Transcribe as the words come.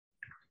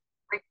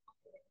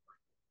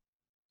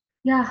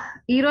Yeah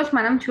ఈరోజు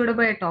మనం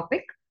చూడబోయే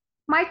topic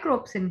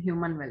microbes in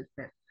human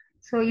welfare.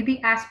 So ఇది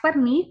యాజ్ పర్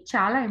మీ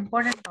చాలా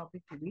ఇంపార్టెంట్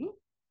టాపిక్ ఇది.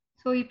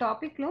 సో ఈ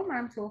టాపిక్ లో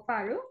మనం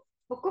సోఫారు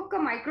ఒక్కొక్క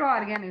మైక్రో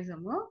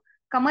ఆర్గానిజము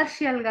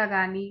కమర్షియల్ గా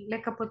కానీ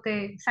లేకపోతే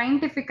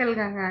సైంటిఫికల్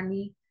గా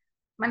కానీ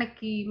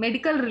మనకి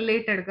మెడికల్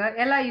రిలేటెడ్ గా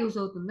ఎలా యూజ్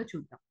అవుతుందో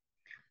చూద్దాం.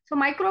 సో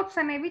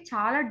మైక్రోబ్స్ అనేవి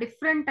చాలా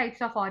డిఫరెంట్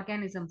టైప్స్ ఆఫ్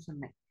ఆర్గానిజమ్స్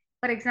ఉన్నాయి.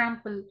 ఫర్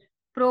ఎగ్జాంపుల్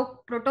ప్రో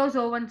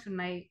ప్రోటోజోవన్స్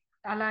ఉన్నాయి.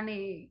 అలానే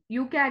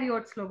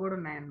యూకారియోట్స్ లో కూడా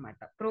ఉన్నాయి అన్నమాట.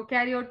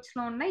 ప్రోకారియోట్స్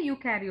లో ఉన్నాయి,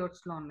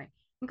 యూకారియోట్స్ లో ఉన్నాయి.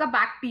 ఇంకా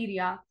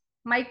bacteria,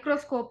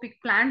 microscopic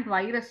plant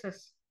viruses,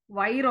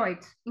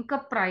 viroids, ఇంకా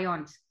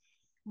ప్రయాన్స్.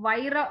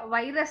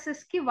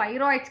 వైరసెస్ కి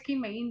వైరాయిడ్స్ కి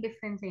మెయిన్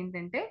డిఫరెన్స్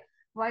ఏంటంటే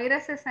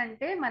వైరసెస్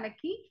అంటే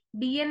మనకి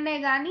డిఎన్ఏ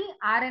గాని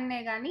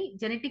ఆర్ఎన్ఏ గాని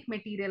జెనెటిక్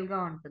మెటీరియల్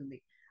గా ఉంటుంది.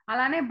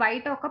 అలానే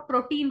బయట ఒక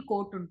ప్రోటీన్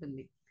కోట్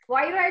ఉంటుంది.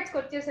 వైరాయిడ్స్ కి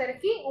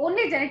వచ్చేసరికి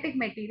ఓన్లీ జెనెటిక్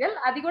మెటీరియల్,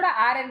 అది కూడా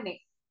ఆర్ఎన్ఏ.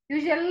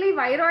 యూజువల్లీ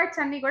వైరాయిడ్స్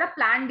అన్ని కూడా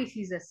ప్లాంట్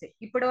డిసీజెస్,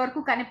 ఇప్పటి వరకు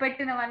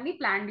కనిపెట్టినవన్నీ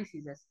ప్లాంట్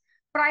డిసీజెస్.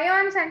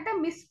 ప్రయాన్స్ అంటే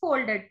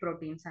మిస్ఫోల్డెడ్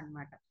ప్రోటీన్స్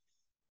అన్నమాట.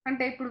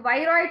 అంటే ఇప్పుడు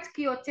వైరాయిడ్స్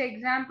కి వచ్చే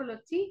ఎగ్జాంపుల్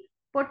వచ్చి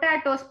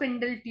పొటాటో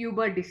స్పిండిల్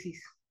ట్యూబర్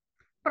డిసీజ్.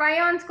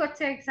 ప్రయాన్స్ కి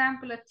వచ్చే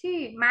ఎగ్జాంపుల్ వచ్చి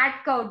మ్యాడ్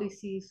కౌ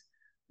డిసీజ్,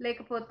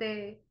 లేకపోతే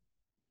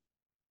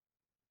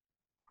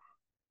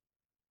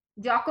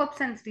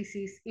జాకోబ్సన్స్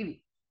డిసీజ్. ఇవి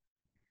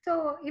సో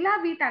ఇలా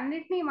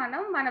వీటన్నిటిని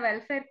మనం మన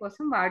వెల్ఫేర్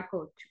కోసం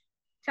వాడుకోవచ్చు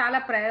చాలా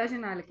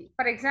ప్రయోజనాలకి.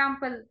 ఫర్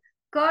ఎగ్జాంపుల్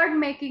కర్డ్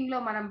మేకింగ్ లో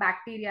మనం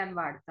బ్యాక్టీరియాని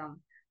వాడతాం.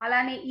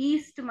 అలానే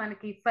ఈస్ట్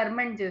మనకి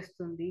ఫెర్మెంట్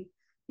చేస్తుంది.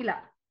 ఇలా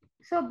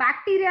సో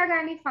బ్యాక్టీరియా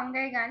కానీ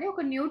ఫంగై కానీ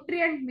ఒక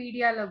న్యూట్రియంట్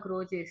మీడియాలో గ్రో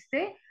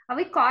చేస్తే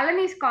అవి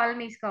కాలనీస్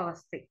కాలనీస్ గా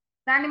వస్తాయి.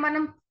 దాన్ని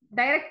మనం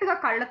డైరెక్ట్ గా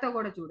కళ్ళతో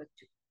కూడా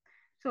చూడొచ్చు.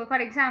 సో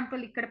ఫర్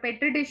ఎగ్జాంపుల్ ఇక్కడ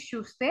పెట్రి డిష్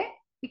చూస్తే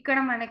ఇక్కడ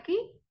మనకి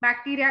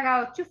బ్యాక్టీరియా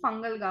కావచ్చు,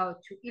 ఫంగల్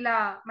కావచ్చు, ఇలా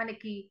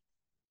మనకి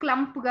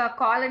క్లంప్ గా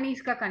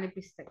కాలనీస్ గా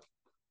కనిపిస్తాయి.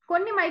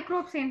 కొన్ని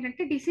మైక్రోబ్స్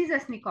ఏంటంటే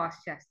డిసీజెస్ ని కాజ్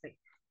చేస్తాయి.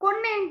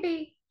 కొన్ని ఏంటి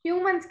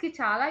హ్యూమన్స్ కి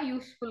చాలా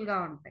యూస్ఫుల్ గా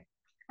ఉంటాయి.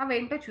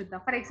 అవేంటో చూద్దాం.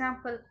 For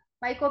example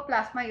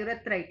mycoplasma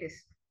యురెథ్రైటిస్.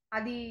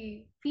 అది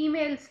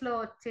ఫీమేల్స్ లో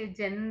వచ్చే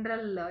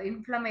జనరల్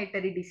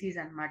ఇన్ఫ్లమేటరీ డిసీజ్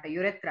అన్నమాట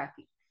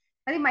యురెథ్రాకి.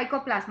 అది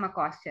మైకోప్లాస్మా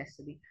కాజ్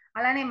చేస్తుంది.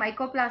 అలానే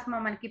మైకోప్లాస్మా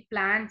మనకి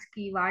ప్లాంట్స్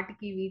కి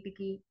వాటికి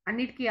వీటికి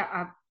అన్నిటికీ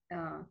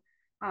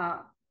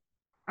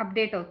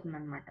అప్డేట్ అవుతుంది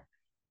అనమాట.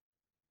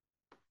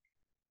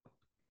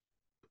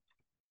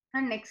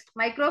 And next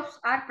microbes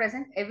are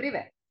present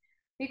everywhere.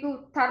 మీకు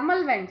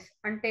థర్మల్ వెంట్స్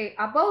అంటే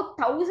అబౌవ్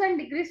 1000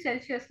 degrees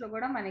Celsius లో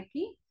కూడా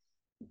మనకి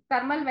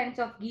థర్మల్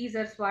వెంట్స్ ఆఫ్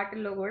గీజర్స్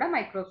వాటిల్లో కూడా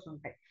మైక్రోబ్స్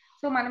ఉంటాయి.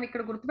 సో మనం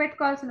ఇక్కడ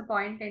గుర్తుపెట్టుకోవాల్సిన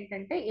పాయింట్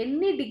ఏంటంటే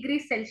ఎన్ని డిగ్రీ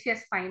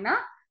సెల్సియస్ పైన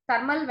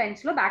థర్మల్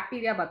వెంట్స్ లో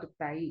బ్యాక్టీరియా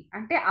బతుకుతాయి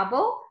అంటే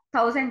అబౌవ్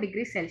 1000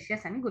 degrees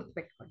Celsius అని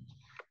గుర్తుపెట్టుకోండి.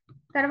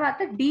 తర్వాత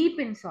డీప్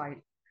ఇన్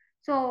సాయిల్.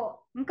 సో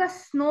ఇంకా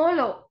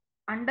స్నోలో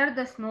under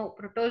the snow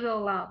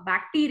protozoa,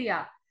 bacteria,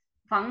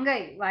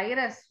 fungi,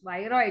 virus,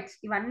 viroids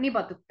ఇవన్నీ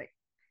బతుకుతాయి.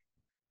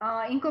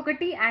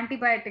 ఇంకొకటి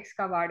యాంటీబయాటిక్స్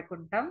గా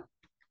వాడుకుంటాం.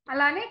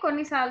 అలానే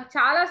కొన్నిసార్లు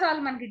చాలా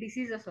సార్లు మనకి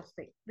డిసీజెస్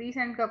వస్తాయి.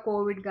 రీసెంట్ గా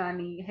కోవిడ్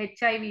కానీ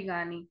హెచ్ఐవి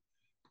కానీ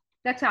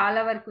ఇంకా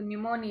చాలా వరకు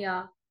న్యూమోనియా,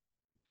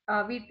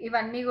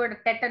 ఇవన్నీ కూడా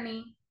టెటనీ,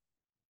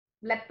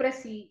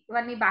 లెప్రసీ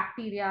ఇవన్నీ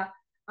బ్యాక్టీరియా.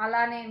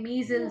 అలానే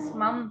మీజిల్స్,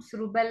 మమ్స్,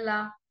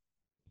 రుబెల్లా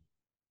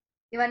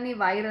ఇవన్నీ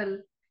వైరల్.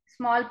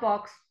 స్మాల్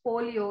పాక్స్,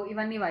 పోలియో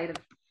ఇవన్నీ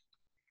viral.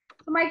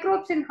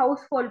 Microbes in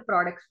house hold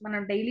products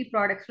మనం డైలీ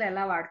ప్రోడక్ట్స్ లో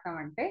ఎలా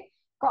వాడతామంటే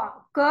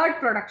కర్డ్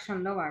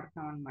ప్రొడక్షన్ లో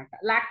వాడతాం అనమాట.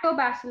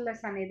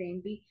 లాక్టోబాసిల్లస్ అనేది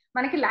ఏంటి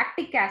మనకి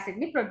లాక్టిక్ యాసిడ్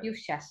ని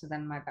ప్రొడ్యూస్ చేస్తుంది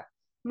అనమాట.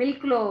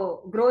 మిల్క్ లో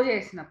గ్రో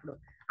చేసినప్పుడు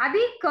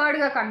అది కర్డ్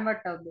గా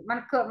కన్వర్ట్ అవుతుంది.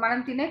 మనం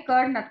తినే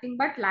curd nothing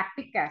but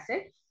lactic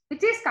acid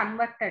which is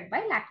converted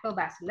by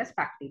Lactobacillus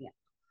bacteria.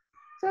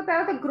 So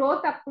తర్వాత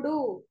గ్రోత్ అప్పుడు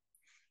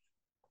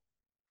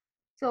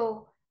సో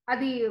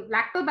అది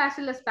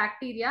లాక్టోబాసిల్లస్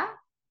బ్యాక్టీరియా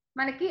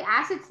మనకి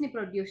యాసిడ్స్ ని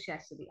ప్రొడ్యూస్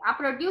చేస్తుంది. ఆ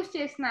ప్రొడ్యూస్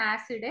చేసిన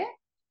యాసిడే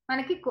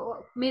మనకి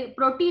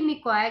ప్రోటీన్ ని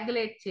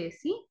కోయాగులేట్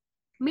చేసి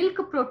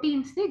మిల్క్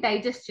ప్రోటీన్స్ ని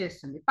డైజెస్ట్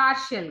చేస్తుంది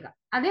పార్షియల్ గా.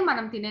 అదే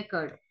మనం తినే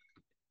కర్డ్.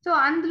 సో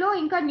అందులో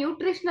ఇంకా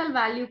న్యూట్రిషనల్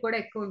వాల్యూ కూడా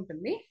ఎక్కువ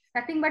ఉంటుంది.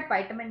 Nothing but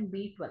vitamin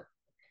B12.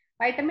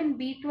 Vitamin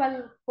B12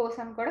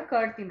 కోసం కూడా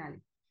కర్డ్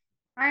తినాలి.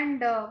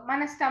 అండ్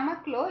మన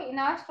స్టమక్ లో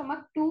ఇన్ ఆర్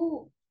స్టమక్ 2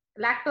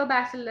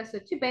 లాక్టోబాసిల్లస్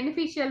వచ్చి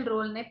బెనిఫిషియల్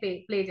రోల్ నే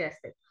ప్లే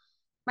చేస్తాయి.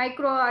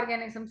 మైక్రో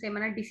ఆర్గానిజమ్స్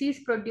ఏమైనా డిసీజ్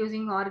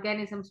ప్రొడ్యూసింగ్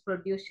ఆర్గానిజమ్స్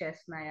ప్రొడ్యూస్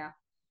చేస్తున్నాయా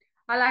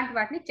అలాంటి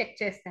వాటిని చెక్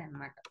చేస్తాయి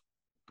అన్నమాట.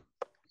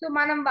 సో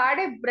మనం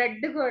వాడే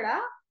బ్రెడ్ కూడా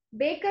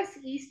బేకర్స్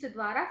ఈస్ట్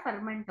ద్వారా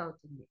ఫర్మెంట్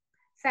అవుతుంది.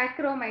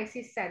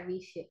 సాక్రోమైసిస్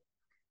సర్వీషియే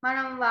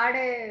మనం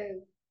వాడే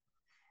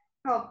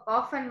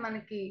ఆఫన్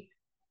మనకి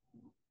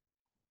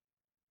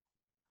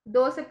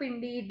దోశ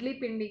పిండి, ఇడ్లీ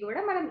పిండి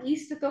కూడా మనం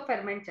ఈస్ట్ తో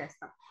ఫెర్మెంట్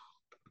చేస్తాం.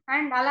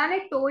 అండ్ అలానే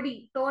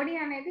టోడీ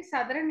అనేది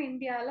సదరన్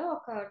ఇండియాలో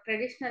ఒక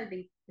ట్రెడిషనల్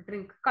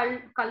డ్రింక్.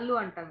 కళ్ళు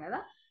అంటాం కదా,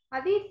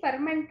 అది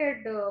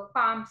ఫెర్మెంటెడ్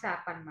పామ్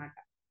సాప్ అన్నమాట.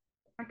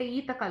 అంటే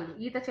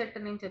ఈత చెట్టు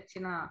నుంచి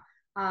వచ్చిన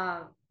ఆ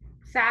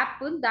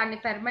సాప్, దాన్ని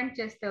ఫెర్మెంట్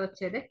చేస్తే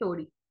వచ్చేదే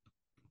టోడీ.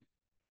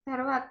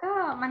 తర్వాత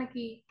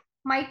మనకి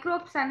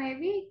మైక్రోబ్స్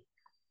అనేవి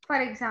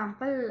ఫర్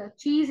ఎగ్జాంపుల్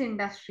చీజ్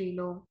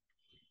ఇండస్ట్రీలో,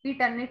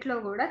 వీటన్నిటిలో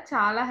కూడా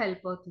చాలా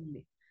హెల్ప్ అవుతుంది.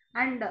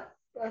 అండ్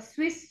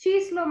స్విస్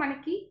చీజ్ లో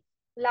మనకి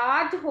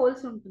లార్జ్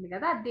హోల్స్ ఉంటుంది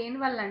కదా, దేని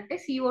వల్ల అంటే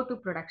CO2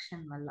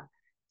 ప్రొడక్షన్ వల్ల.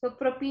 సో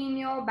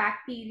ప్రొపీనియో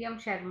బ్యాక్టీరియం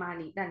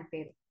శర్మాని దాని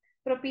పేరు,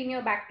 ప్రొపీనియో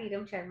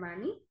బ్యాక్టీరియం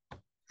శర్మాని.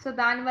 సో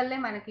దానివల్లే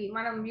మనకి,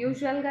 మనం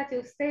యూజువల్ గా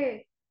చూస్తే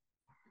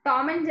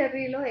టామ్ అండ్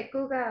జెర్రీలో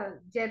ఎక్కువగా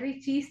జెర్రీ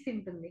చీజ్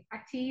తింటుంది, ఆ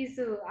చీజ్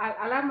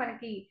అలా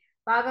మనకి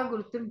బాగా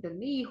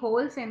గుర్తుంటుంది ఈ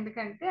హోల్స్,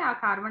 ఎందుకంటే ఆ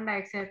కార్బన్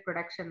డైఆక్సైడ్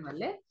ప్రొడక్షన్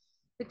వల్లే,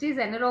 which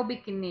is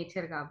anaerobic in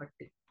nature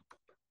కాబట్టి.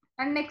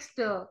 అండ్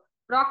నెక్స్ట్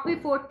రాక్వీ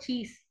ఫోర్ట్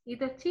చీజ్,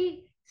 ఇది వచ్చి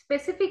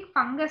స్పెసిఫిక్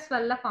ఫంగస్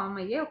వల్ల ఫామ్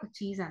అయ్యే ఒక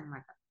చీజ్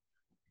అన్నమాట.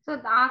 సో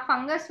ఆ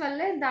ఫంగస్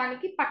వల్లే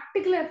దానికి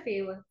పర్టికులర్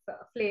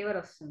ఫ్లేవర్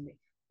వస్తుంది,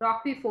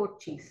 రాక్వీ fort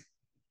cheese.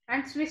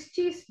 And Swiss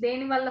cheese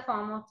దేని వల్ల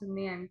ఫామ్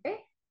అవుతుంది అంటే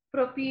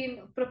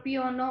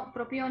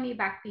ప్రొపియోని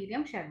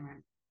బ్యాక్టీరియం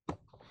శర్మాని.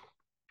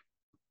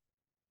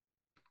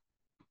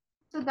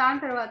 సో దాని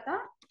తర్వాత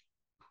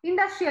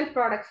ఇండస్ట్రియల్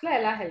ప్రొడక్ట్స్ లో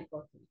ఎలా హెల్ప్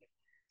అవుతుంది.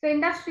 సో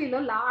ఇండస్ట్రీలో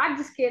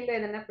లార్జ్ స్కేల్లో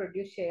ఏదైనా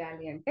ప్రొడ్యూస్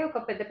చేయాలి అంటే ఒక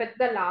పెద్ద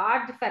పెద్ద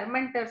లార్జ్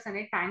ఫెర్మెంటర్స్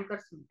అనే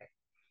ట్యాంకర్స్ ఉంటాయి.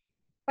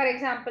 ఫర్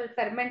ఎగ్జాంపుల్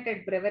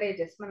ఫెర్మెంటెడ్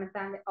బ్రెవరేజెస్, మన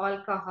దాని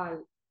ఆల్కహాల్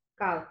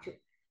కావచ్చు,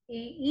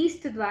 ఈ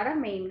ఈస్ట్ ద్వారా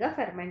మెయిన్ గా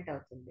ఫెర్మెంట్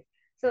అవుతుంది.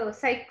 సో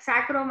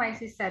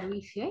సాక్రోమైసిస్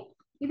సర్వీషియే,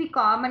 ఇది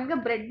కామన్ గా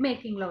బ్రెడ్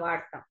మేకింగ్ లో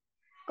వాడతాం.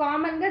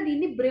 కామన్ గా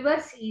దీన్ని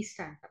బ్రివర్స్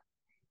ఈస్ట్ అంటాం,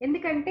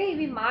 ఎందుకంటే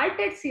ఇవి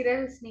మాల్టెడ్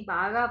సిరల్స్ ని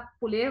బాగా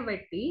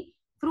పులియబెట్టి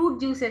ఫ్రూట్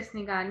జ్యూసెస్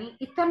ని కానీ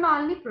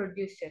ఇథనాల్ ని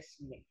ప్రొడ్యూస్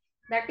చేస్తుంది.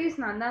 That is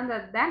none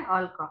other than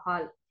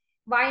alcohol.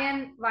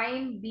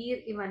 Wine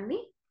beer ఇవన్నీ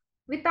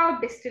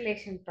without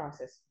distillation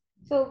process.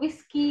 So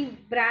whisky,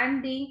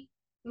 brandy,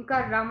 ఇంకా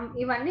రమ్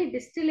ఇవన్నీ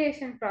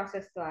డిస్టిలేషన్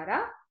ప్రాసెస్ ద్వారా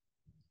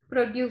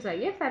ప్రొడ్యూస్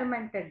అయ్యే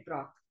ఫెర్మెంటెడ్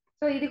బ్రాత్.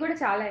 సో ఇది కూడా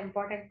చాలా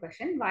important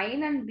question,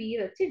 wine and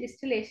beer వచ్చి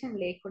డిస్టిలేషన్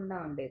లేకుండా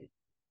ఉండేది.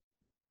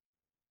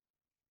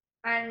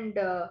 అండ్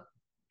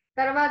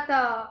తర్వాత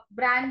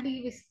బ్రాండీ,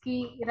 విస్కీ,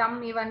 రమ్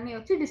ఇవన్నీ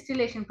వచ్చి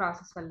డిస్టిలేషన్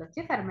ప్రాసెస్ వల్ల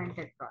వచ్చే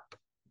ఫెర్మెంటెడ్ బ్రాత్.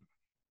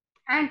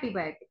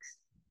 యాంటీబయాటిక్స్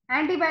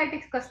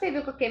వస్తే ఇవి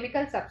ఒక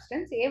కెమికల్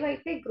సబ్స్టెన్స్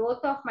ఏవైతే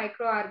గ్రోత్ ఆఫ్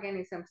మైక్రో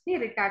ఆర్గానిజమ్స్ ని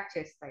రిటార్డ్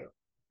చేస్తాయో,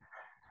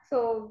 సో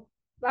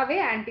అవే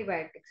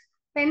యాంటీబయాటిక్స్.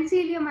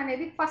 పెన్సిలియం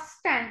అనేది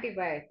first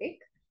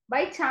antibiotic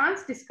by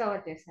chance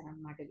discover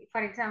చేశారనమాట. ఇది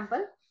ఫర్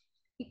ఎగ్జాంపుల్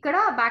ఇక్కడ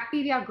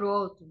బ్యాక్టీరియా గ్రో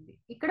అవుతుంది,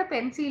 ఇక్కడ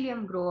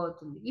పెన్సిలియం గ్రో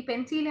అవుతుంది. ఈ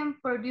పెన్సిలియం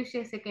ప్రొడ్యూస్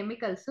చేసే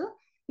కెమికల్స్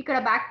ఇక్కడ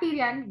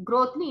బ్యాక్టీరియా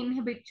గ్రోత్ ని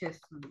ఇన్హిబిట్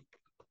చేస్తుంది.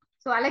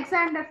 సో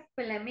అలెగ్జాండర్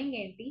ఫ్లెమింగ్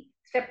ఏంటి,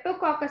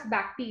 స్ట్రెప్టోకాకస్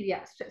బ్యాక్టీరియా,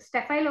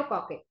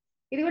 స్టెఫైలోకాకే,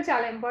 ఇది కూడా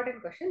చాలా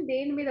ఇంపార్టెంట్ క్వశ్చన్,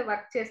 దేని మీద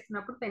వర్క్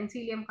చేస్తున్నప్పుడు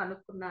పెన్సిలియం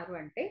కనుక్కున్నారు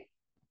అంటే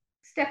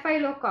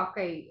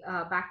స్టెఫైలోకాకై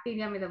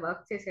బ్యాక్టీరియా మీద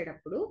వర్క్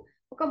చేసేటప్పుడు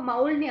ఒక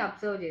మౌల్ ని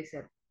అబ్జర్వ్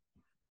చేశారు.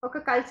 ఒక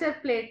కల్చర్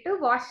ప్లేట్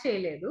వాష్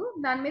చేయలేదు,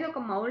 దాని మీద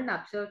ఒక మౌల్ ని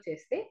అబ్జర్వ్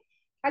చేస్తే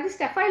అది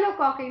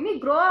స్టెఫైలోకాకైని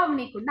గ్రో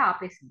అవ్వనీయకుండా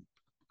ఆపేసింది.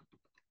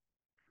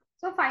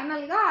 సో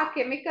ఫైనల్ గా ఆ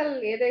కెమికల్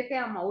ఏదైతే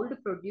ఆ మౌల్డ్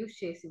ప్రొడ్యూస్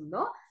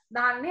చేసిందో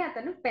దాన్ని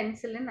అతను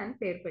పెన్సిలిన్ అని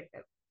పేరు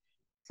పెట్టారు.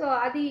 సో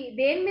అది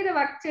దేని మీద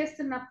వర్క్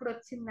చేస్తున్నప్పుడు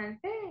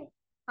వచ్చిందంటే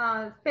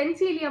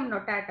పెన్సిలియం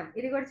నొటాటం.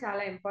 ఇది కూడా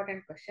చాలా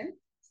ఇంపార్టెంట్ క్వశ్చన్,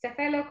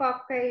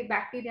 స్టెఫైలోకాకై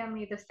బ్యాక్టీరియా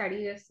మీద స్టడీ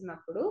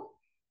చేస్తున్నప్పుడు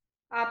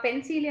ఆ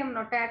పెన్సిలియం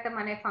నొటాటం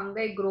అనే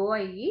ఫంగై గ్రో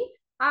అయ్యి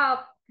ఆ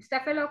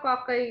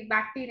స్టెఫైలోకాకై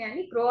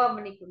బ్యాక్టీరియాని గ్రో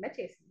అవ్వనీయకుండా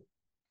చేసింది.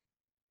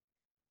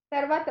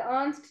 తర్వాత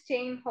ఎర్న్స్ట్,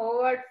 చైన్,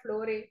 హోవర్డ్,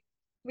 ఫ్లోరే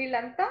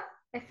వీళ్ళంతా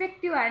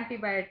ఎఫెక్టివ్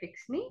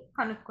యాంటీబయాటిక్స్ ని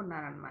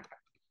కనుక్కున్నారనమాట.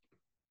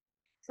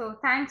 So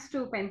thanks to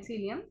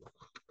Penicillium.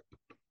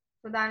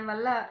 So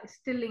దానివల్ల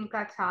స్టిల్ ఇంకా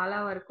చాలా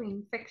వరకు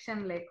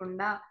ఇన్ఫెక్షన్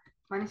లేకుండా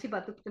మనిషి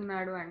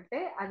బతుకుతున్నాడు అంటే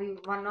అది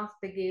one of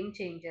the game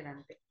changer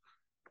అంతే.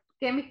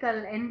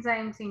 కెమికల్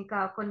ఎంజైమ్స్ ఇంకా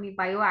కొన్ని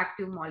బయో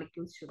యాక్టివ్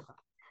మాలిక్యూల్స్ చూద్దాం.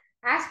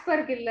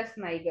 ఆస్పర్గిల్లస్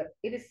నైగర్,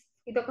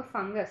 ఇది ఒక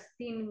ఫంగస్,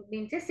 దీని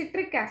నుంచి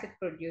సిట్రిక్ యాసిడ్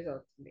ప్రొడ్యూస్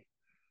అవుతుంది.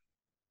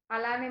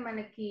 అలానే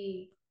మనకి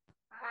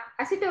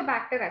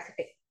అసిటోబాక్టర్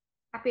అసిటే,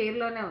 ఆ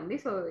పేరులోనే ఉంది.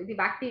 సో ఇది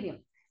బ్యాక్టీరియం,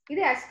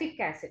 ఇది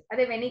అసిటిక్ యాసిడ్,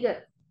 అదే వెనిగర్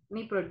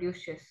ని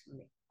ప్రొడ్యూస్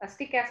చేస్తుంది.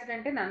 అసిటిక్ యాసిడ్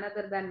అంటే none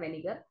other than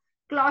vinegar.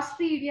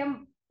 Clostridium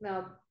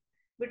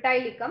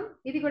బుటైలికం,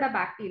 ఇది కూడా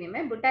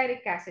బ్యాక్టీరియమే,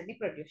 బుటైరిక్ యాసిడ్ ని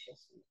ప్రొడ్యూస్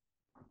చేస్తుంది.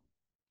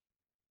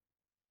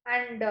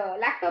 అండ్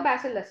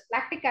లాక్టోబాసిల్లస్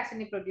లాక్టిక్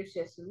యాసిడ్ ని ప్రొడ్యూస్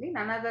చేస్తుంది,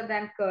 నన్ అదర్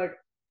దాన్ కర్డ్.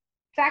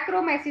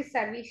 సాక్రోమైసిస్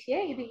సర్వీషియే,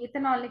 ఇది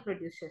ఇథనాల్ ని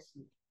ప్రొడ్యూస్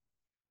చేస్తుంది.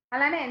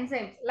 అలానే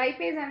ఎంజైమ్స్,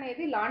 లైపేజ్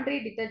అనేది లాండ్రీ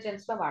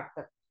డిటర్జెంట్స్ లో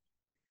వాడతారు.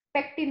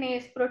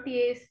 పెక్టినేస్,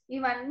 ప్రోటియేస్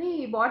ఇవన్నీ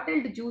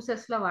బాటిల్డ్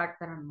జ్యూసెస్ లో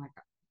వాడతారు అనమాట.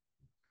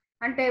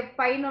 అంటే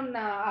పైన ఉన్న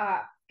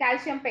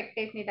కాల్షియం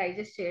పెక్టేట్ ని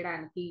డైజెస్ట్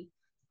చేయడానికి,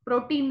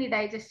 ప్రోటీన్ ని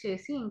డైజెస్ట్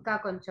చేసి ఇంకా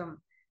కొంచెం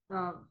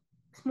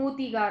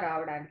స్మూతీగా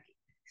రావడానికి.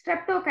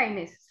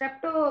 స్ట్రెప్టోకైనేస్,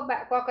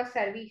 స్ట్రెప్టోకాకస్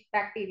సర్వీస్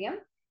బ్యాక్టీరియం,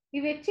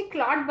 ఇవి వచ్చి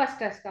క్లాట్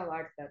బస్టర్స్ గా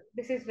వాడతారు.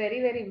 This is very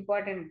very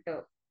important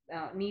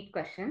neat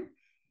question.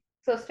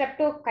 So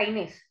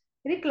స్ట్రెప్టోకైనేస్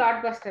ఇది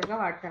క్లాట్ బస్టర్ గా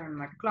వాడతారు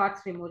అనమాట,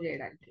 క్లాట్స్ రిమూవ్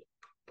చేయడానికి.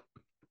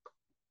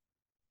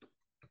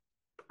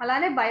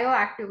 అలానే బయో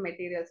యాక్టివ్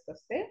మెటీరియల్స్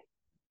వస్తే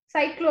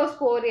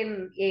సైక్లోస్పోరిన్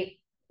ఏ,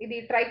 ఇది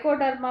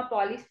ట్రైకోడర్మా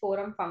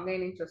పాలిస్పోరం ఫంగై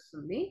నుంచి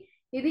వస్తుంది.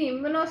 ఇది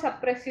ఇమ్యునో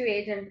సప్రెసివ్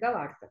ఏజెంట్ గా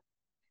వాడతారు,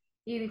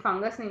 ఇది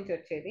ఫంగస్ నుంచి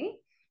వచ్చేది.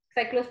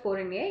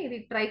 సైక్లోస్పోరిన్ ఏ, ఇది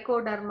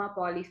ట్రైకోడర్మా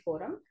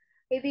పాలీస్పోరం.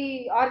 ఇది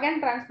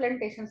ఆర్గాన్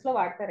ట్రాన్స్ప్లాంటేషన్స్ లో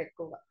వాడతారు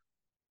ఎక్కువగా.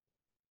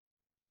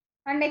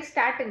 And next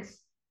statins.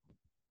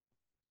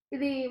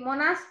 ఇది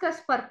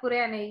మొనాస్కస్ పర్పురే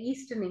అనే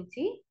ఈస్ట్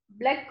నుంచి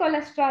బ్లడ్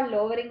కొలెస్ట్రాల్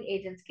లోవరింగ్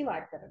ఏజెంట్స్ కి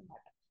వాడతారు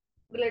అనమాట.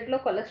 బ్లడ్ లో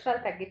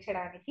కొలెస్ట్రాల్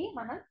తగ్గించడానికి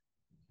మనం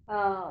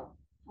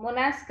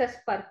మొనాస్కస్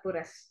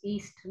పర్పురస్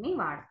ఈస్ట్ ని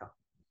వాడతాం.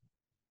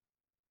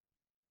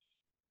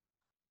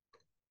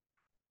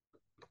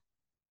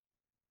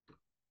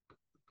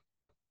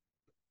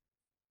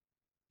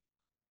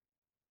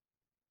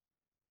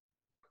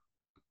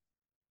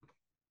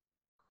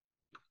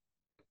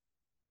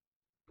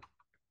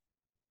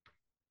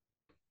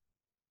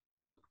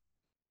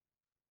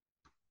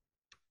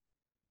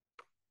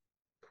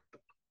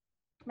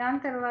 దాని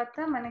తర్వాత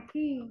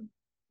మనకి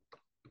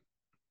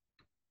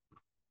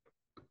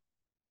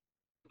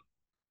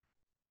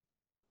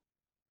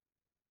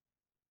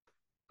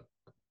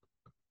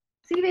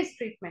సీవేజ్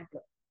ట్రీట్మెంట్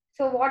లో,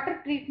 సో వాటర్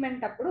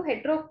ట్రీట్మెంట్ అప్పుడు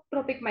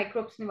హెట్రోట్రోపిక్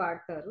మైక్రోబ్స్ ని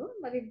వాడతారు.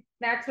 అది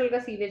న్యాచురల్ గా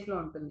సీవేజ్ లో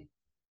ఉంటుంది.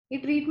 ఈ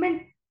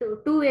ట్రీట్మెంట్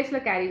టూ వేస్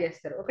లో క్యారీ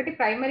చేస్తారు. ఒకటి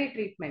ప్రైమరీ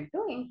ట్రీట్మెంట్,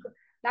 ఇంకో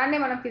దాన్నే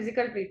మనం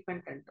ఫిజికల్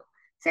ట్రీట్మెంట్ అంటాం.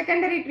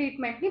 సెకండరీ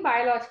ట్రీట్మెంట్ ని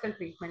బయోలాజికల్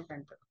ట్రీట్మెంట్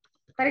అంటాం.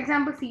 For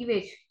example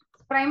sewage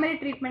primary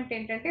treatment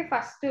ఏంటంటే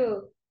ఫస్ట్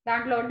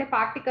దాంట్లో ఉండే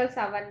పార్టికల్స్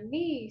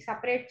అవన్నీ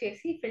సపరేట్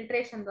చేసి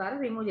ఫిల్టరేషన్ ద్వారా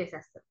రిమూవ్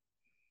చేసేస్తారు.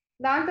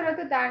 దాని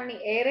తర్వాత దాన్ని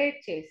ఏరేట్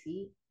చేసి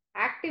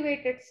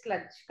యాక్టివేటెడ్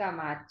స్లడ్జ్ గా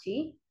మార్చి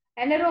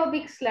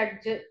ఎనరోబిక్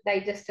స్లడ్జ్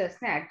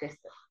డైజెస్టర్స్ ని యాడ్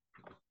చేస్తారు.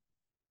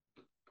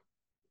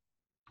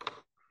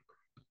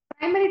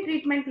 ప్రైమరీ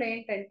ట్రీట్మెంట్ లో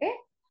ఏంటంటే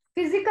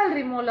ఫిజికల్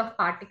రిమూవల్ ఆఫ్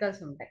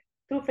పార్టికల్స్ ఉంటాయి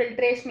త్రూ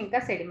ఫిల్టరేషన్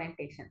ఇంకా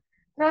సెడిమెంటేషన్.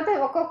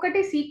 తర్వాత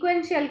ఒక్కొక్కటి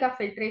సీక్వెన్షియల్ గా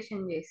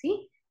ఫిల్టరేషన్ చేసి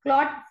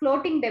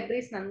ఫ్లోటింగ్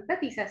డెబ్రీస్ అంతా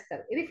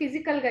తీసేస్తారు. ఇది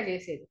ఫిజికల్ గా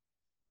చేసేది.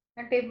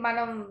 అంటే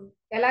మనం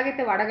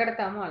ఎలాగైతే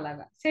వడగడతామో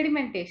అలాగా.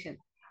 సెడిమెంటేషన్,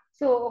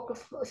 సో ఒక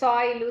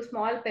సాయిల్,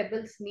 స్మాల్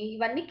పెబుల్స్ ని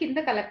ఇవన్నీ కింద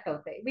కలెక్ట్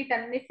అవుతాయి,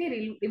 వీటన్నిటిని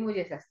రిమూవ్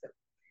చేసేస్తారు.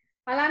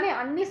 అలానే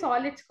అన్ని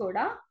సాలిడ్స్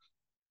కూడా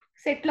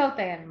సెటిల్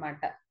అవుతాయి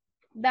అన్నమాట.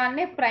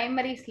 దాన్నే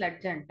ప్రైమరీ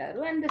స్లడ్జ్ అంటారు.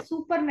 అండ్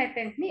సూపర్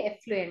నెటెంట్ ని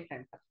ఎఫ్లూయెంట్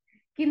అంటారు.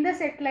 కింద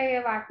సెటిల్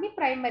అయ్యే వాటిని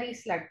ప్రైమరీ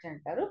స్లడ్జ్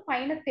అంటారు,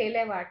 పైన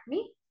తేలే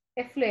వాటిని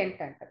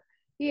ఎఫ్లూయెంట్ అంటారు.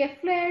 ఈ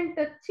ఎఫ్లూయెంట్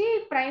వచ్చి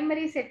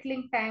ప్రైమరీ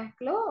సెటిలింగ్ ట్యాంక్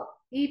లో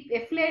ఈ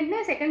ఎఫ్లూయెంట్ నే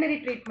సెకండరీ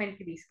ట్రీట్మెంట్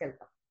కి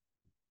తీసుకెళ్తాం.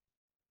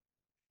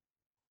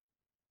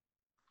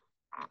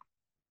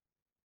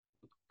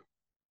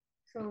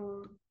 సో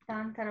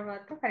దాని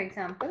తర్వాత ఫర్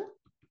ఎగ్జాంపుల్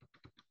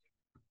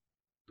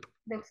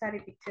ఇది ఒకసారి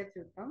పిక్చర్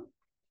చూద్దాం.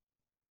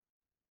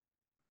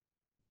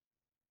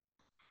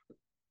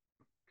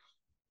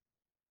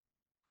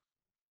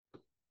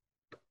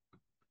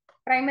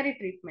 ప్రైమరీ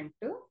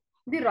ట్రీట్మెంట్,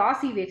 ఇది రా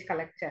సీవేజ్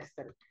కలెక్ట్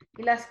చేస్తారు.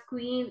 ఇలా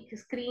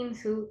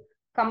స్క్రీన్స్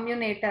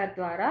కమ్యూనేటర్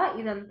ద్వారా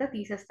ఇదంతా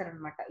తీసేస్తారు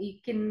అనమాట. ఈ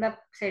కింద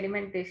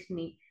సెడిమెంటేషన్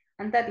ని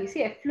అంతా తీసి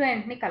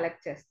ఎఫ్లూయెంట్ ని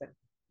కలెక్ట్ చేస్తారు.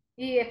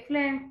 ఈ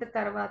ఎఫ్లూయెంట్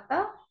తర్వాత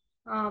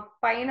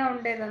పైన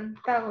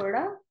ఉండేదంతా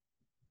కూడా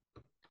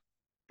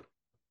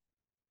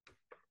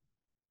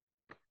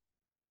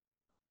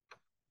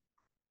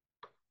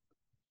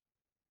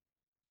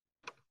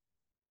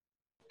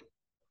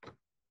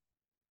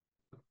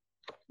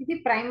ఇది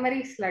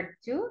ప్రైమరీ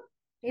స్లడ్జ్,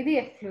 ఇది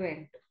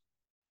ఎఫ్లూయెంట్.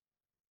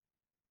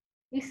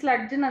 ఈ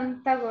స్లడ్జ్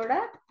అంతా కూడా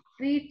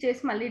ట్రీట్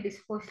చేసి మళ్ళీ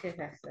డిస్పోజ్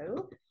చేసేస్తారు.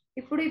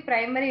 ఇప్పుడు ఈ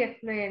ప్రైమరీ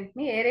ఎఫ్లూయెంట్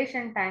ని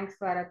ఏరేషన్ ట్యాంక్స్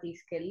ద్వారా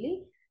తీసుకెళ్లి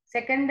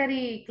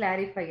సెకండరీ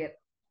క్లారిఫైయర్,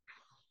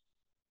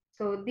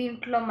 సో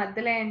దీంట్లో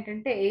మధ్యలో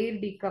ఏంటంటే ఎయిర్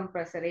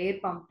డీకంప్రెసర్,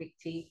 ఎయిర్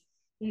పంపించి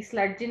ఈ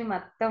స్లడ్జ్ ని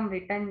మొత్తం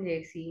రిటర్న్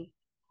చేసి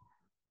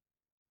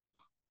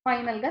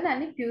ఫైనల్ గా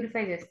దాన్ని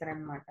ప్యూరిఫై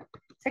చేస్తారనమాట.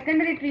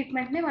 సెకండరీ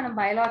ట్రీట్మెంట్ ని మనం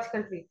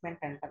బయోలాజికల్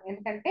ట్రీట్మెంట్ అంటాం.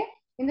 ఎందుకంటే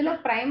ఇందులో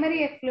primary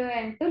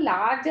effluent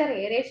larger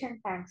aeration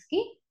tanks కి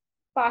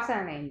పాస్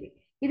ఆన్ అయింది.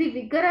 ఇది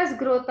vigorous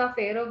growth of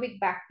aerobic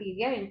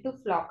bacteria into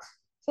flax.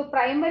 So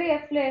primary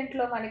effluent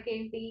లో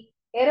మనకేంటి,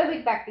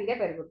 ఏరోబిక్ బ్యాక్టీరియా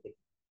పెరుగుతుంది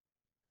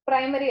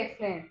ప్రైమరీ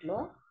ఎఫ్లూయెంట్ లో.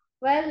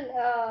 వెల్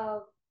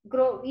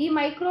ఈ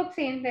మైక్రోబ్స్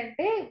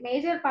ఏంటంటే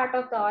major part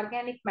of the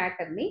organic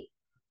matter ని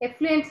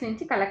ఎఫ్లూయెంట్స్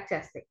నుంచి కలెక్ట్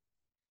చేస్తాయి.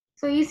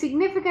 సో ఈ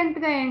సిగ్నిఫికెంట్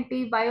గా ఏంటి,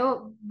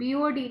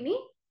 బిఓడిని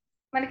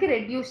మనకి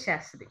రెడ్యూస్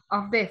చేస్తుంది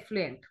ఆఫ్ ద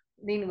ఎఫ్లూయెంట్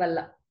దీనివల్ల.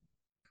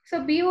 సో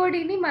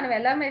బిఓడిని మనం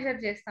ఎలా మెజర్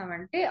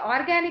చేస్తామంటే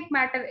ఆర్గానిక్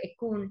మ్యాటర్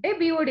ఎక్కువ ఉంటే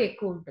బిఓడి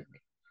ఎక్కువ ఉంటుంది.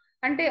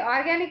 అంటే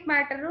ఆర్గానిక్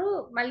మ్యాటర్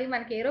మళ్ళీ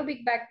మనకి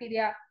ఏరోబిక్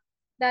బ్యాక్టీరియా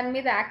దాని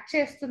మీద యాక్ట్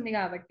చేస్తుంది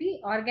కాబట్టి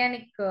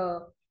ఆర్గానిక్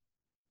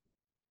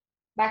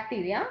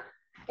బ్యాక్టీరియా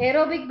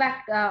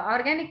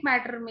ఆర్గానిక్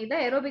మ్యాటర్ మీద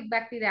ఏరోబిక్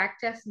బ్యాక్టీరియా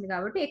యాక్ట్ చేస్తుంది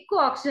కాబట్టి ఎక్కువ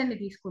ఆక్సిజన్ ని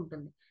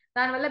తీసుకుంటుంది,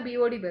 దానివల్ల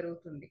బిఓడి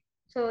పెరుగుతుంది.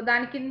 సో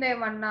దాని కింద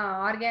ఏమన్నా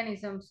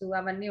ఆర్గానిజమ్స్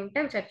అవన్నీ ఉంటే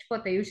అవి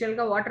చచ్చిపోతాయి యూజువల్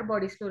గా వాటర్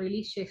బాడీస్ లో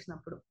రిలీజ్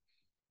చేసినప్పుడు.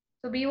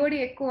 సో బిఓడి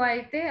ఎక్కువ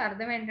అయితే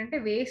అర్థం ఏంటంటే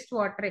వేస్ట్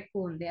వాటర్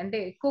ఎక్కువ ఉంది, అంటే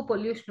ఎక్కువ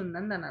పొల్యూషన్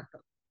ఉందని దాని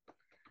అర్థం.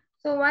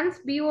 So once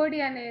BOD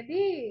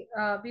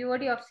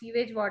of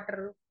sewage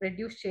water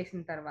reduce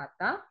చేసిన తర్వాత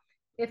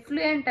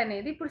ఎఫ్లూయెంట్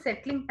అనేది ఇప్పుడు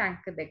సెట్లింగ్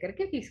ట్యాంక్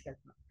దగ్గరికి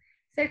తీసుకెళ్తున్నాం.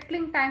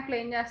 సెట్లింగ్ ట్యాంక్ లో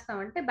ఏం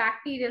చేస్తామంటే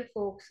బ్యాక్టీరియల్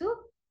ఫోక్స్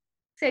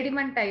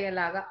సెడిమెంట్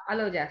అయ్యేలాగా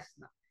అలో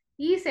చేస్తున్నాం.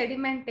 ఈ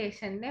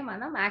సెడిమెంటేషన్ నే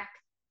మనం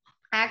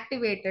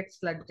యాక్టివేటెడ్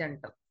స్లడ్జ్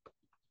అంటాం.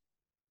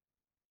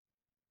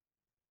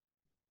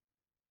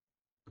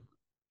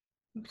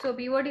 సో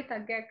బిఓడి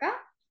తగ్గాక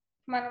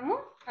మనము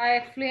ఆ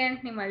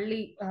ఎఫ్లూయెంట్ ని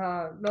మళ్ళీ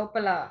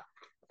లోపల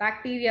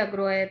బ్యాక్టీరియా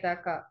గ్రో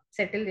అయ్యేదాకా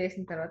సెటిల్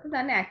చేసిన తర్వాత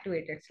దాన్ని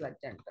యాక్టివేటెడ్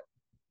స్లడ్జ్ అంటారు.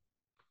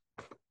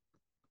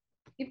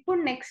 ఇప్పుడు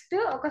నెక్స్ట్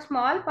ఒక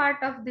small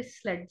part of this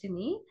sludge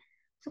ని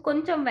సో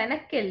కొంచెం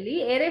వెనక్కి వెళ్ళి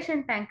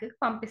ఏరేషన్ ట్యాంక్ కి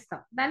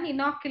పంపిస్తాం. దాన్ని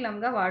ఇనాక్యులం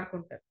గా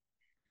వాడుకుంటారు.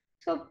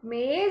 సో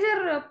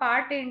మేజర్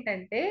పార్ట్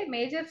ఏంటంటే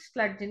మేజర్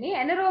స్లడ్జ్ ని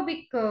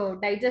ఎనరోబిక్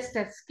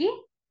డైజెస్టర్స్ కి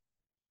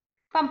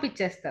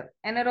పంపించేస్తారు.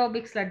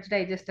 ఎనరోబిక్ స్లడ్జ్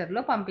డైజెస్టర్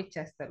లో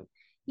పంపించేస్తారు.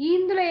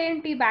 ఇందులో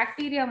ఏంటి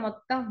బ్యాక్టీరియా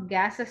మొత్తం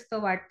గ్యాసెస్ తో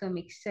వాటితో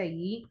మిక్స్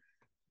అయ్యి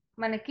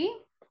మనకి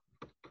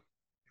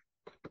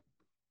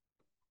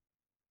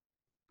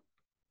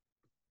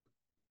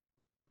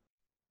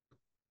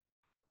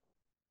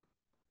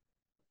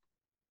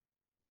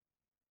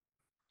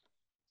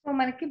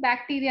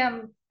bacteria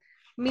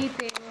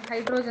methane,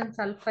 hydrogen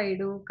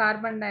sulphide,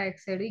 carbon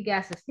dioxide ఈ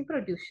గ్యాసెస్ ని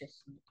ప్రొడ్యూస్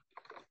చేస్తుంది.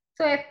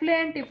 సో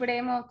ఎఫ్లూయెంట్ ఇప్పుడు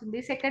ఏమవుతుంది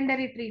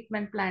సెకండరీ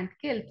ట్రీట్మెంట్ ప్లాంట్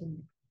కి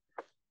వెళ్తుంది.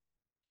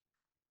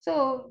 సో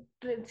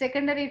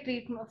సెకండరీ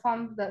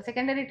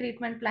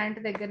ట్రీట్మెంట్ ప్లాంట్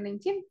దగ్గర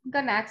నుంచి ఇంకా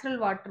న్యాచురల్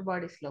వాటర్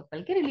బాడీస్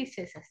లోపలికి రిలీజ్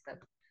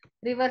చేసేస్తారు,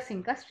 రివర్స్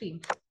ఇంకా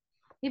స్ట్రీమ్స్.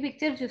 ఈ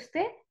పిక్చర్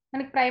చూస్తే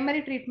మనకి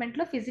ప్రైమరీ ట్రీట్మెంట్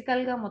లో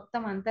ఫిజికల్ గా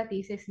మొత్తం అంతా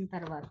తీసేసిన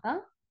తర్వాత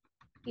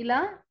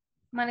ఇలా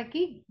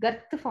మనకి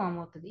గర్త్ ఫామ్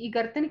అవుతుంది. ఈ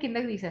గర్త్ని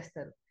కిందకి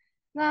తీసేస్తారు.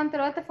 దాని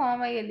తర్వాత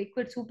ఫామ్ అయ్యే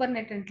లిక్విడ్ సూపర్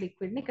నెటెంట్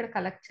లిక్విడ్ ని ఇక్కడ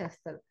కలెక్ట్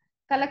చేస్తారు.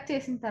 కలెక్ట్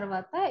చేసిన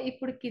తర్వాత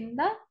ఇప్పుడు కింద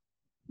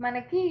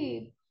మనకి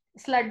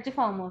స్లడ్జ్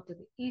ఫామ్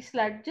అవుతుంది. ఈ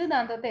స్లడ్జ్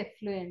దాని తర్వాత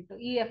ఎఫ్లూయెంట్.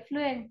 ఈ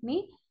ఎఫ్లూయెంట్ ని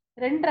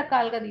రెండు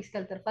రకాలుగా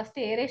తీసుకెళ్తారు. ఫస్ట్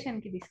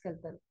ఏరేషన్ కి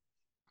తీసుకెళ్తారు.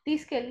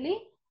 తీసుకెళ్ళి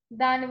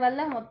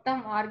దానివల్ల మొత్తం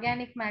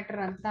ఆర్గానిక్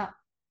మ్యాటర్ అంతా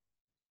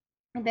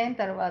దాని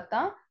తర్వాత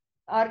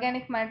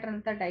ఆర్గానిక్ మ్యాటర్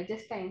అంతా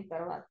డైజెస్ట్ అయిన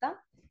తర్వాత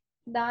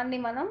దాన్ని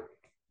మనం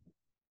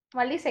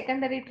మళ్ళీ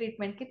సెకండరీ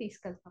ట్రీట్మెంట్ కి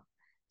తీసుకెళ్తాం.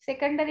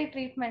 సెకండరీ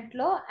ట్రీట్మెంట్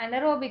లో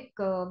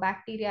అనరోబిక్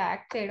బ్యాక్టీరియా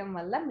యాక్ట్ చేయడం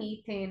వల్ల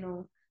మీథేను,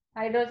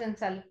 హైడ్రోజన్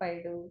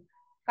సల్ఫైడ్,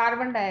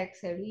 కార్బన్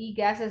డైఆక్సైడ్ ఈ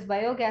గ్యాసెస్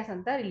బయోగ్యాస్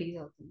అంతా రిలీజ్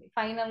అవుతుంది.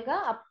 ఫైనల్ గా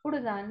అప్పుడు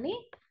దాన్ని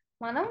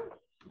మనం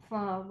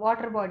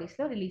వాటర్ బాడీస్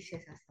లో రిలీజ్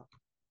చేసేస్తాం.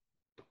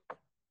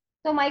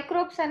 సో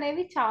మైక్రోబ్స్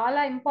అనేవి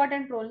చాలా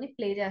ఇంపార్టెంట్ రోల్ ని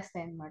ప్లే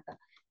చేస్తాయి అన్నమాట.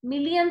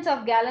 Millions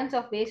of gallons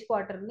of waste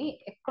water ని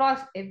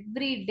అక్రాస్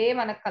ఎవ్రీ డే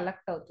మనకు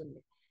కలెక్ట్ అవుతుంది.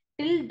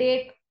 టిల్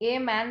డేట్ ఏ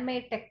మ్యాన్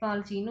మేడ్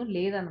టెక్నాలజీను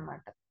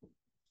లేదనమాట.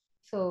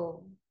 సో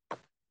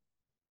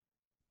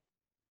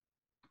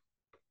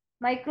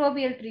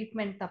మైక్రోబియల్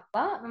ట్రీట్మెంట్ తప్ప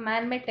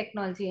మ్యాన్ మేడ్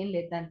టెక్నాలజీ ఏం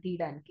లేదు దాన్ని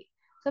తీయడానికి.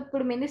 సో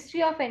ఇప్పుడు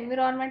మినిస్ట్రీ ఆఫ్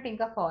ఎన్విరాన్మెంట్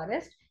ఇంకా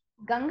ఫారెస్ట్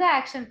గంగా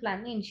యాక్షన్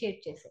ప్లాన్ ని ఇనిషియేట్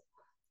చేశారు.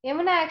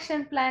 యమునా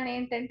యాక్షన్ ప్లాన్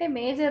ఏంటంటే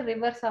major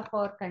reverse of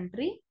our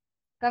country.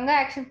 Ganga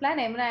action plan,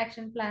 Yamuna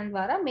action plan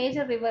ద్వారా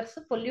మేజర్ రివర్స్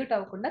పొల్యూట్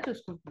అవ్వకుండా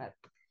చూసుకుంటున్నారు.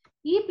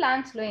 ఈ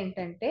ప్లాన్స్ లో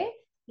ఏంటంటే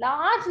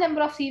large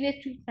number of sewage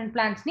treatment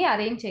plants ని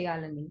అరేంజ్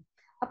చేయాలని.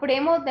 అప్పుడు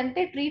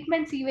ఏమవుతుందంటే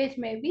ట్రీట్మెంట్ సీవేజ్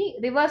మేబీ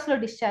రివర్స్ లో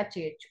డిశ్చార్జ్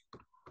చేయొచ్చు.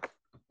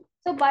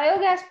 సో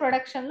బయోగ్యాస్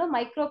ప్రొడక్షన్ లో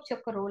మైక్రోబ్స్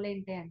యొక్క రోల్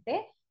ఏంటి అంటే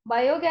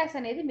బయోగ్యాస్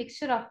అనేది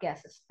మిక్స్చర్ ఆఫ్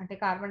గ్యాసెస్ అంటే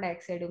carbon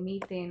dioxide,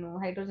 methane,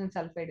 hydrogen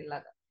sulphide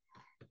ఇలాగా.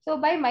 సో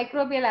బై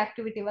మైక్రోబియల్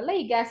యాక్టివిటీ వల్ల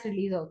ఈ గ్యాస్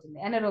రిలీజ్ అవుతుంది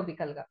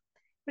అనరోబికల్ గా.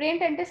 ఇప్పుడు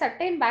ఏంటంటే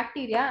సర్టైన్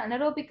బ్యాక్టీరియా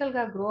అనరోబికల్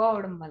గా గ్రో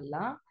అవడం వల్ల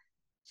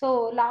so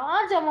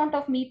large amount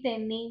of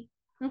methane ని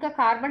ఇంకా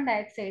కార్బన్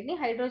డైఆక్సైడ్ ని,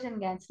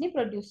 హైడ్రోజన్ గ్యాస్ ని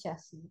ప్రొడ్యూస్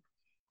చేస్తుంది.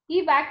 ఈ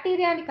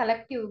బ్యాక్టీరియాని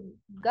కలెక్టివ్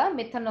గా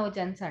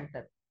మిథనోజన్స్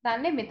అంటారు.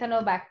 దాన్నే మిథనో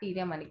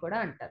బ్యాక్టీరియం అని కూడా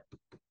అంటారు.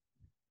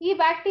 ఈ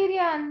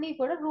బ్యాక్టీరియా అన్ని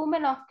కూడా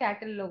రూమెన్ ఆఫ్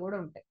క్యాటిల్ లో కూడా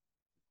ఉంటాయి.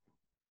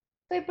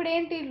 సో ఇప్పుడు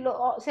ఏంటి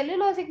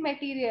సెల్యులోసిక్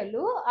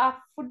మెటీరియల్ ఆ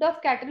ఫుడ్ ఆఫ్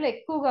క్యాటిల్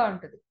ఎక్కువగా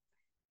ఉంటుంది.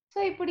 సో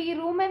ఇప్పుడు ఈ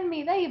రూమెన్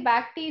మీద ఈ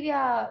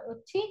బ్యాక్టీరియా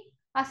వచ్చి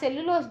ఆ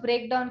సెల్యులోస్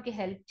బ్రేక్ డౌన్ కి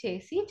హెల్ప్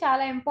చేసి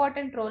చాలా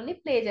ఇంపార్టెంట్ రోల్ ని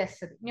ప్లే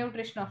చేస్తుంది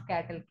న్యూట్రిషన్ ఆఫ్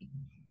క్యాటిల్ కి.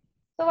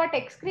 సో వాటి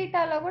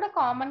ఎక్స్క్రీటాలో కూడా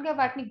కామన్ గా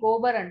వాటిని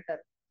గోబర్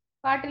అంటారు.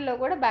 వాటిల్లో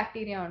కూడా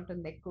బ్యాక్టీరియా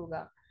ఉంటుంది ఎక్కువగా.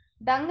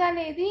 డంగ్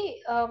అనేది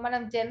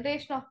మనం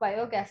జనరేషన్ ఆఫ్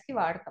బయోగ్యాస్ కి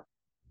వాడతాం.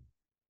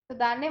 సో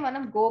దాన్నే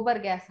మనం గోబర్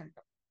గ్యాస్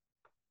అంటాం.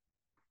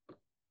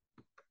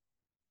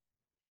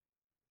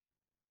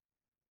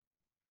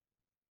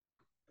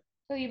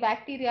 సో ఈ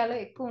బ్యాక్టీరియాలో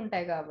ఎక్కువ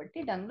ఉంటాయి కాబట్టి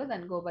డంగ్ లో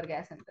దాన్ని గోబర్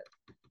గ్యాస్ అంటారు.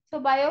 సో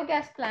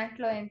బయోగ్యాస్ ప్లాంట్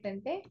లో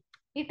ఏంటంటే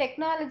ఈ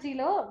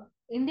టెక్నాలజీలో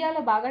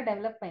ఇండియాలో బాగా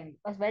డెవలప్ అయింది,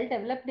 was well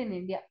developed in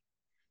India.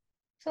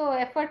 So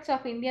efforts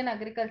of Indian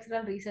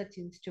agricultural research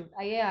institute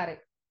IARI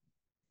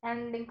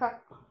and ఇంకా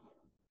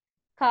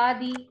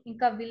ఖాదీ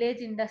ఇంకా విలేజ్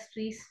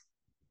ఇండస్ట్రీస్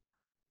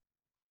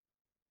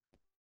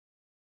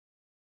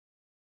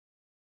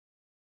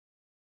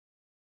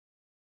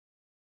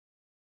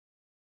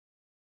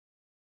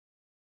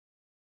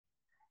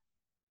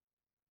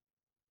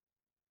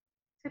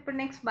ఇప్పుడు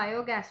నెక్స్ట్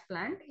బయోగ్యాస్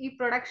ప్లాంట్. ఈ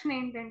ప్రొడక్షన్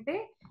ఏంటంటే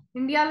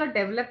ఇండియాలో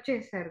డెవలప్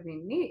చేశారు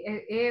దీన్ని.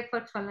 ఏ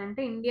ఎఫర్ట్స్ వల్ల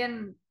అంటే ఇండియన్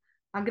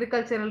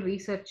అగ్రికల్చరల్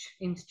రీసెర్చ్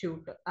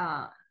ఇన్స్టిట్యూట్,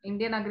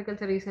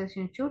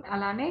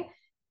 అలానే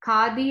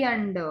khadi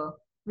and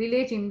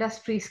village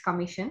industries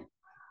commission.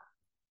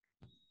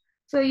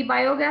 So ఈ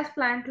బయోగ్యాస్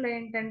ప్లాంట్ లో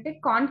ఏంటంటే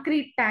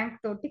కాంక్రీట్ ట్యాంక్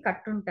తోటి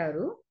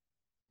కట్టుంటారు.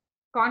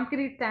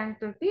 కాంక్రీట్ ట్యాంక్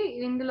తోటి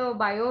ఇందులో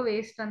బయో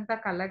వేస్ట్ అంతా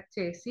కలెక్ట్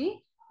చేసి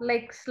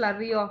లైక్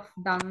స్లర్రీ ఆఫ్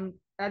డంగ్,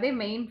 అదే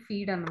మెయిన్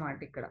ఫీడ్ అన్నమాట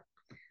ఇక్కడ.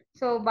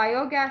 సో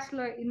బయోగ్యాస్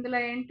లో ఇందులో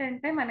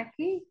ఏంటంటే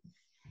మనకి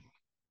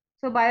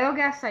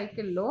బయోగ్యాస్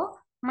సైకిల్లో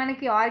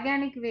మనకి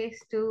ఆర్గానిక్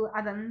వేస్ట్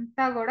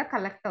అదంతా కూడా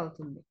కలెక్ట్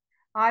అవుతుంది.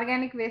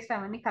 ఆర్గానిక్ వేస్ట్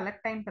అవన్నీ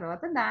కలెక్ట్ అయిన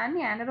తర్వాత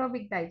దాన్ని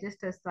anaerobic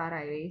డైజెస్టర్స్ ద్వారా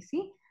వేసి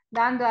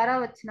దాని ద్వారా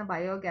వచ్చిన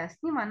బయోగ్యాస్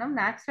ని మనం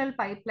న్యాచురల్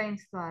పైప్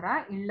లైన్స్ ద్వారా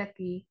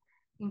ఇళ్ళకి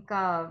ఇంకా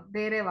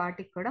వేరే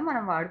వాటికి కూడా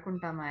మనం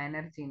వాడుకుంటాం ఆ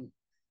ఎనర్జీని.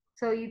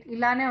 సో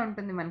ఇలానే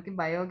ఉంటుంది మనకి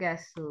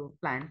బయోగ్యాస్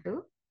ప్లాంట్.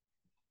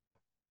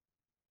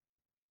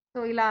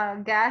 సో ఇలా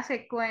గ్యాస్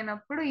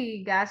ఎక్కువైనప్పుడు ఈ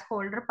గ్యాస్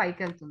హోల్డర్ పైకి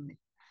వెళ్తుంది.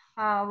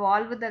 ఆ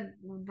వాల్వ్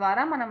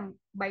ద్వారా మనం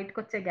బయటకు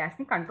వచ్చే గ్యాస్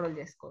ని కంట్రోల్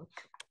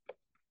చేసుకోవచ్చు.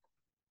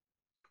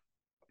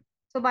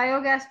 సో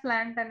బయోగ్యాస్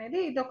ప్లాంట్ అనేది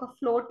ఇది ఒక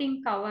ఫ్లోటింగ్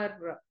కవర్,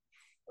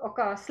 ఒక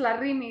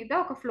స్లర్రీ మీద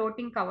ఒక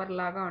ఫ్లోటింగ్ కవర్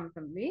లాగా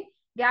ఉంటుంది.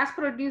 గ్యాస్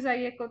ప్రొడ్యూస్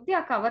అయ్యే కొద్దీ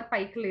ఆ కవర్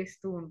పైకి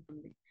లేస్తూ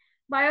ఉంటుంది.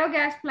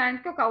 బయోగ్యాస్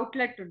ప్లాంట్ కి ఒక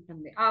అవుట్లెట్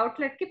ఉంటుంది. ఆ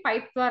అవుట్లెట్ కి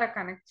పైప్ ద్వారా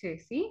కనెక్ట్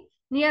చేసి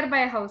నియర్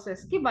బై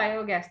హౌసెస్ కి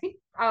బయోగ్యాస్ ని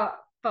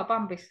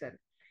పంపిస్తారు.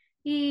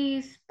 ఈ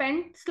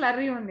స్పెంట్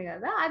స్లర్రీ ఉంది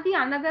కదా, అది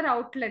అనదర్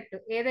అవుట్లెట్,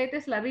 ఏదైతే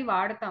స్లర్రీ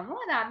వాడతామో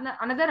అది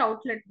అనదర్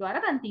అవుట్లెట్ ద్వారా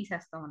దాన్ని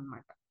తీసేస్తాం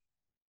అనమాట.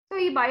 సో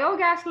ఈ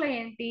బయోగ్యాస్ లో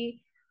ఏంటి,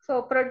 సో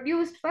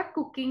ప్రొడ్యూస్డ్ ఫర్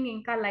కుకింగ్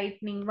ఇంకా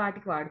లైట్నింగ్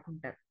వాటికి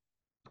వాడుకుంటారు.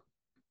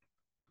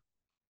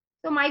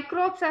 So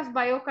microbes as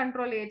bio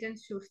control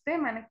agents చూస్తే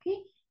మనకి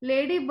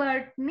లేడీ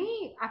బర్డ్ ని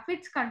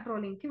అఫిడ్స్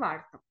కంట్రోలింగ్ కి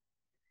వాడతాం,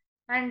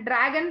 అండ్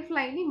డ్రాగన్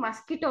ఫ్లై ని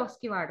మస్కిటోస్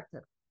కి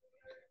వాడతారు.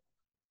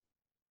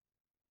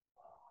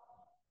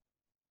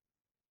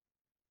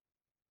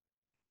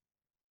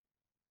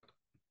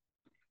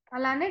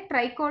 అలానే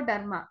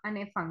ట్రైకోడర్మా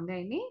అనే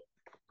ఫంగైని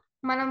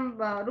మనం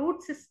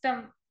రూట్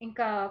సిస్టమ్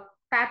ఇంకా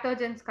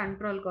ప్యాథోజన్స్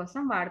కంట్రోల్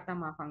కోసం వాడతాం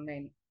ఆ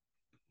ఫంగైని.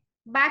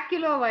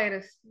 బ్యాక్యులో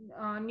వైరస్,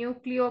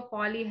 న్యూక్లియో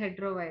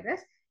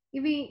పాలీహెడ్రోవైరస్,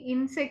 ఇవి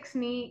ఇన్సెక్ట్స్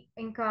ని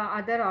ఇంకా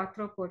అదర్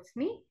ఆర్థ్రోపోడ్స్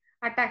ని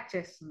అటాక్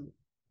చేస్తుంది.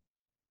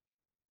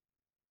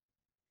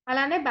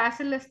 అలానే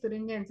బ్యాసిల్లస్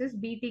తురింజెన్సిస్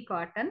బీటీ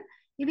కాటన్,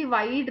 ఇది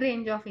వైడ్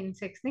రేంజ్ ఆఫ్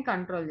ఇన్సెక్ట్స్ ని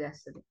కంట్రోల్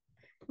చేస్తుంది.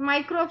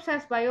 మైక్రోబ్స్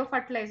యాజ్ బయో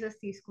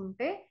ఫర్టిలైజర్స్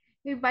తీసుకుంటే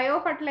ఈ బయో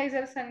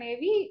ఫర్టిలైజర్స్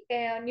అనేవి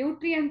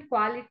న్యూట్రియంట్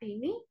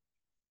క్వాలిటీని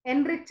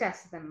ఎన్రిచ్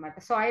చేస్తుంది అనమాట,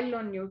 సాయిల్లో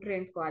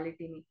న్యూట్రియంట్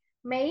క్వాలిటీని.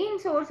 Main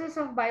sources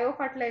of bio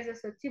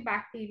fertilisers వచ్చి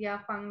బ్యాక్టీరియా,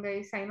 ఫంగై,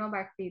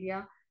 సైనోబాక్టీరియా.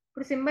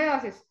 ఇప్పుడు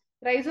సింబయోసిస్,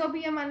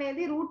 రైజోబియం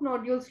అనేది రూట్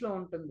నోడ్యూల్స్ లో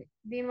ఉంటుంది.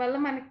 దీనివల్ల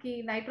మనకి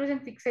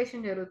నైట్రోజన్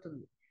ఫిక్సేషన్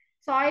జరుగుతుంది.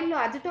 సాయిల్లో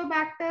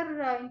అజిటోబాక్టర్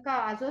ఇంకా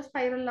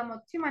అజోస్పైరల్లం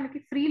వచ్చి మనకి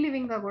ఫ్రీ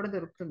లివింగ్ గా కూడా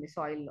దొరుకుతుంది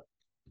సాయిల్లో.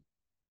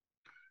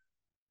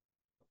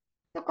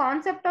 So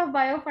concept of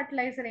bio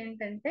fertiliser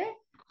ఏంటంటే,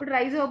 ఇప్పుడు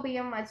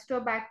రైజోబియం,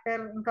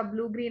 అజిటోబాక్టర్, ఇంకా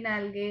blue green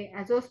algae,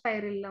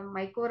 azospirillum,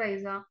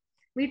 mycorrhiza,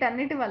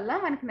 వీటన్నిటి వల్ల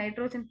మనకి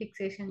నైట్రోజన్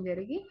ఫిక్సేషన్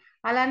జరిగి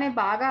అలానే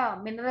బాగా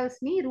మినరల్స్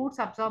ని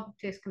రూట్స్ అబ్జార్బ్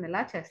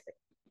చేసుకునేలా చేస్తాయి.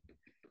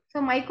 సో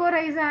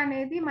మైకోరైజా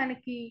అనేది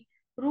మనకి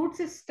రూట్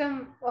సిస్టమ్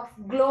ఆఫ్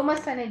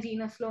గ్లోమస్ అనే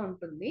జీనస్ లో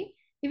ఉంటుంది.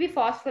 ఇవి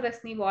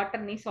ఫాస్ఫరస్ ని,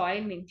 వాటర్ ని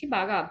సాయిల్ నుంచి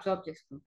బాగా అబ్జార్బ్ చేసుకుంటాయి.